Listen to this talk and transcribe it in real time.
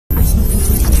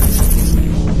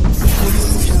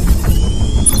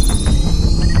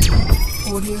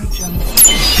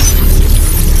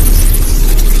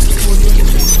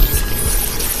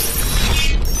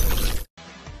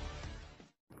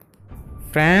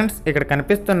Friends ఇక్కడ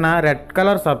కనిపిస్తున్న red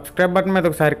colour subscribe button మీద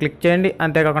ఒకసారి క్లిక్ చేయండి.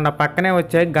 అంతేకాకుండా పక్కనే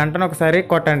వచ్చే గంటను ఒకసారి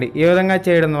కొట్టండి. ఈ విధంగా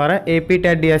చేయడం ద్వారా ఏపీ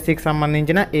టెట్ డిఎస్సికి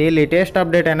సంబంధించిన ఏ లేటెస్ట్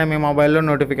అప్డేట్ అయినా మీ మొబైల్లో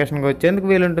నోటిఫికేషన్కి వచ్చేందుకు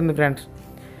వీలుంటుంది ఫ్రెండ్స్.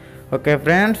 ఓకే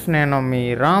ఫ్రెండ్స్, నేను మీ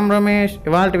రామ్ రమేష్.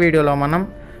 ఇవాళ వీడియోలో మనం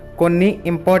కొన్ని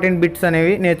ఇంపార్టెంట్ బిట్స్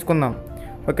అనేవి నేర్చుకుందాం.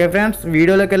 ఓకే ఫ్రెండ్స్,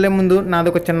 వీడియోలోకి వెళ్ళే ముందు నాది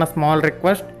ఒక చిన్న స్మాల్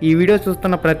రిక్వెస్ట్. ఈ వీడియో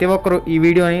చూస్తున్న ప్రతి ఒక్కరూ ఈ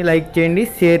వీడియోని లైక్ చేయండి,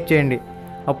 షేర్ చేయండి.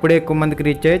 అప్పుడే ఎక్కువ మందికి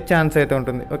రీచ్ అయ్యే ఛాన్స్ అయితే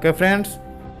ఉంటుంది. ఓకే ఫ్రెండ్స్,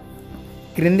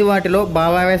 క్రింది వాటిలో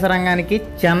భావావేశ రంగానికి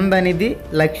చంద్ అనేది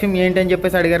లక్ష్యం ఏంటని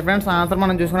చెప్పేసి అడిగారు ఫ్రెండ్స్. ఆన్సర్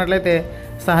మనం చూసుకున్నట్లయితే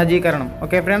సహజీకరణం.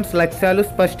 ఓకే ఫ్రెండ్స్, లక్ష్యాలు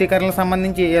స్పష్టీకరణలకు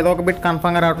సంబంధించి ఏదో ఒక బిట్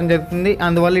కన్ఫర్మ్గా రావడం జరుగుతుంది.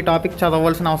 అందువల్ల ఈ టాపిక్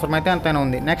చదవవలసిన అవసరం అయితే అంతైనా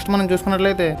ఉంది. నెక్స్ట్ మనం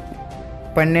చూసుకున్నట్లయితే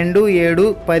 12, 7,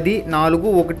 10,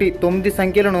 4, 1, 9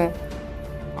 సంఖ్యలను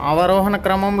అవరోహణ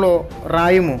క్రమంలో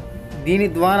రాయము. దీని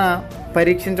ద్వారా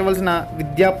పరీక్షించవలసిన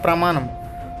విద్యా ప్రమాణం.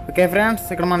 ఓకే ఫ్రెండ్స్,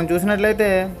 ఇక్కడ మనం చూసినట్లయితే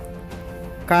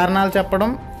కారణాలు చెప్పడం,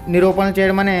 నిరూపణలు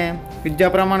చేయడం అనే విద్యా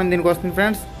ప్రమాణం దీనికి వస్తుంది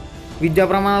ఫ్రెండ్స్. విద్యా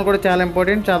ప్రమాణాలు కూడా చాలా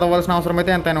ఇంపార్టెంట్, చదవవలసిన అవసరం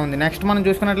అయితే ఎంతైనా ఉంది. నెక్స్ట్ మనం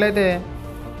చూసుకున్నట్లయితే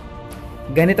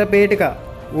గణిత పేటిక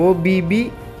ఓబీబీ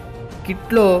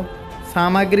కిట్లో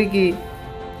సామాగ్రికి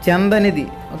చంద్ అనేది.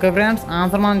 ఓకే ఫ్రెండ్స్,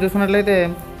 ఆన్సర్ మనం చూసుకున్నట్లయితే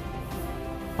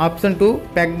ఆప్షన్ 2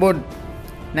 పెగ్ బోర్డ్.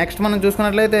 నెక్స్ట్ మనం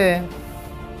చూసుకున్నట్లయితే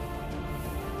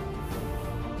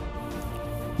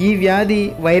ఈ వ్యాధి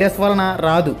వైరస్ వలన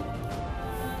రాదు.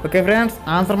 ఓకే ఫ్రెండ్స్,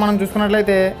 ఆన్సర్ మనం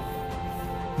చూసుకున్నట్లయితే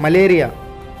మలేరియా.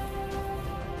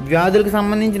 వ్యాధులకు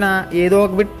సంబంధించిన ఏదో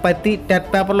ఒక బిట్ ప్రతి టెట్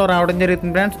పేపర్లో రావడం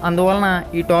జరుగుతుంది ఫ్రెండ్స్. అందువలన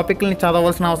ఈ టాపిక్ని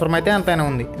చదవలసిన అవసరం అయితే అంతైనా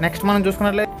ఉంది. నెక్స్ట్ మనం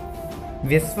చూసుకున్నట్లయితే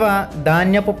విశ్వ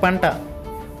ధాన్యపు పంట.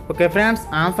 ఓకే ఫ్రెండ్స్,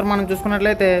 ఆన్సర్ మనం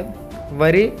చూసుకున్నట్లయితే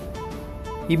వరి.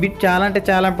 ఈ బిట్ చాలా అంటే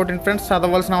చాలా ఇంపార్టెంట్ ఫ్రెండ్స్,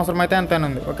 చదవలసిన అవసరం అయితే అంతైనా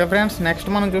ఉంది. ఓకే ఫ్రెండ్స్, నెక్స్ట్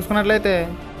మనం చూసుకున్నట్లయితే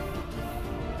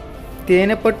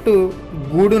తేనెపట్టు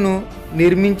గూడును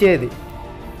నిర్మించేది.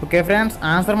 ఓకే ఫ్రెండ్స్,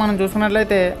 ఆన్సర్ మనం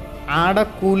చూసుకున్నట్లయితే ఆడ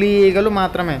కూలీ ఈగలు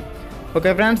మాత్రమే.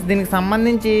 ఓకే ఫ్రెండ్స్, దీనికి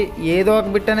సంబంధించి ఏదో ఒక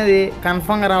బిట్ అనేది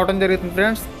కన్ఫర్మ్గా రావడం జరుగుతుంది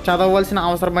ఫ్రెండ్స్, చదవవలసిన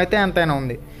అవసరం అయితే ఎంతైనా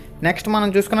ఉంది. నెక్స్ట్ మనం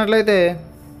చూసుకున్నట్లయితే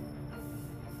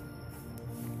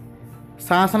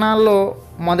శాసనాల్లో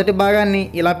మొదటి భాగాన్ని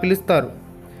ఇలా పిలుస్తారు.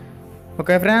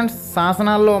 ఓకే ఫ్రెండ్స్,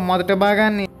 శాసనాల్లో మొదటి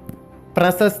భాగాన్ని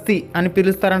ప్రశస్తి అని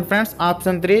పిలుస్తారండి friends.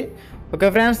 Option 3. Okay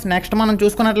friends, next మనం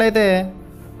చూసుకున్నట్లయితే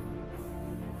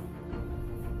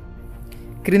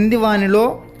క్రింది వానిలో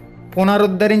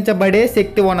పునరుద్ధరించబడే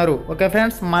శక్తి వనరు. ఓకే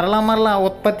ఫ్రెండ్స్, మరలా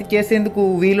ఉత్పత్తి చేసేందుకు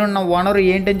వీలున్న వనరు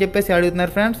ఏంటని చెప్పేసి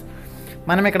అడుగుతున్నారు ఫ్రెండ్స్.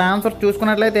 మనం ఇక్కడ ఆన్సర్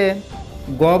చూసుకున్నట్లయితే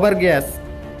గోబర్ గ్యాస్.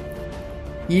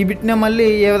 ఈ బిట్నే మళ్ళీ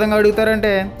ఏ విధంగా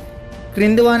అడుగుతారంటే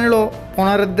క్రింది వానిలో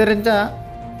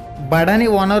పునరుద్ధరించబడని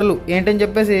వనరులు ఏంటని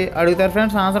చెప్పేసి అడుగుతారు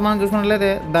ఫ్రెండ్స్. ఆన్సర్ మనం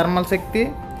చూసుకున్నట్లయితే థర్మల్ శక్తి,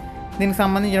 దీనికి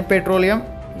సంబంధించిన పెట్రోలియం,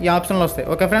 ఈ ఆప్షన్లు వస్తాయి.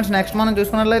 ఓకే ఫ్రెండ్స్, నెక్స్ట్ మనం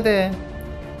చూసుకున్నట్లయితే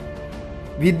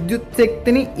విద్యుత్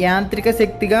శక్తిని యాంత్రిక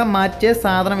శక్తిగా మార్చే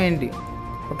సాధనం ఏంటి?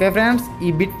 ఓకే ఫ్రెండ్స్, ఈ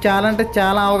బిట్ చాలా అంటే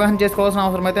చాలా అవగాహన చేసుకోవాల్సిన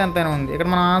అవసరం అయితే ఎంతైనా ఉంది. ఇక్కడ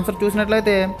మనం ఆన్సర్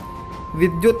చూసినట్లయితే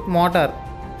విద్యుత్ మోటార్.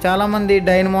 చాలామంది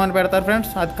డైనమో అని పెడతారు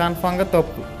ఫ్రెండ్స్, అది కన్ఫామ్గా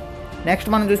తప్పు. నెక్స్ట్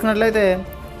మనం చూసుకున్నట్లయితే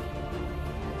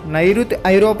నైరుతి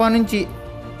ఐరోపా నుంచి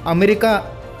అమెరికా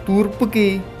తూర్పుకి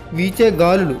వీచే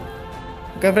గాలులు.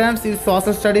 ఓకే ఫ్రెండ్స్, ఇది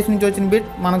సోషల్ స్టడీస్ నుంచి వచ్చిన బిట్.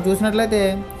 మనం చూసినట్లయితే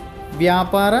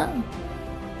వ్యాపార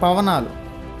పవనాలు.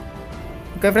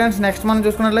 ఓకే ఫ్రెండ్స్, నెక్స్ట్ మనం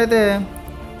చూసుకున్నట్లయితే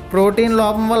ప్రోటీన్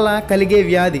లోపం వల్ల కలిగే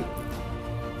వ్యాధి.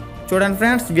 చూడండి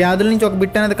ఫ్రెండ్స్, వ్యాధుల నుంచి ఒక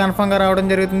బిట్ అనేది కన్ఫర్మ్గా రావడం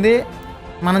జరుగుతుంది.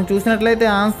 మనం చూసినట్లయితే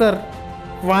answer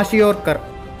kwashiorkor,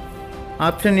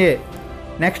 option A.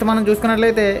 Next మనం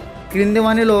చూసుకున్నట్లయితే క్రింది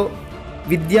వానిలో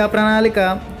విద్యా ప్రణాళిక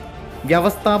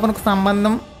వ్యవస్థాపనకు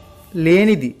సంబంధం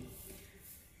లేనిది.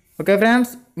 ఓకే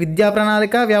ఫ్రెండ్స్, విద్యా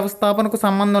ప్రణాళిక వ్యవస్థాపనకు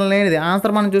సంబంధం లేనిది.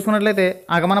 ఆన్సర్ మనం చూసుకున్నట్లయితే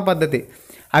ఆగమన పద్ధతి.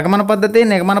 ఆగమన పద్ధతి,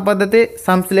 నిగమన పద్ధతి,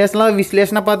 సంశ్లేషణ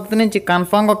విశ్లేషణ పద్ధతి నుంచి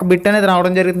కన్ఫామ్గా ఒక బిట్ అనేది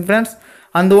రావడం జరుగుతుంది ఫ్రెండ్స్.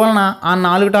 అందువలన ఆ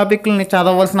 4 టాపిక్లని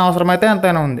చదవవలసిన అవసరం అయితే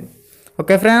ఎంతైనా ఉంది.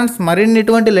 ఓకే ఫ్రెండ్స్, మరిన్ని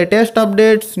ఇటువంటి latest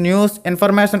updates, news,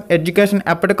 information, education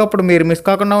ఎప్పటికప్పుడు మీరు మిస్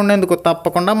కాకుండా ఉండేందుకు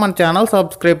తప్పకుండా మన ఛానల్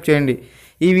సబ్స్క్రైబ్ చేయండి.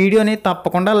 ఈ వీడియోని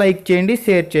తప్పకుండా లైక్ చేయండి,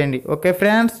 షేర్ చేయండి. ఓకే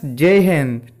ఫ్రెండ్స్, జై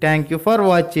Hind. Thank you for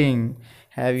watching.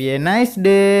 Have a nice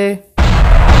day.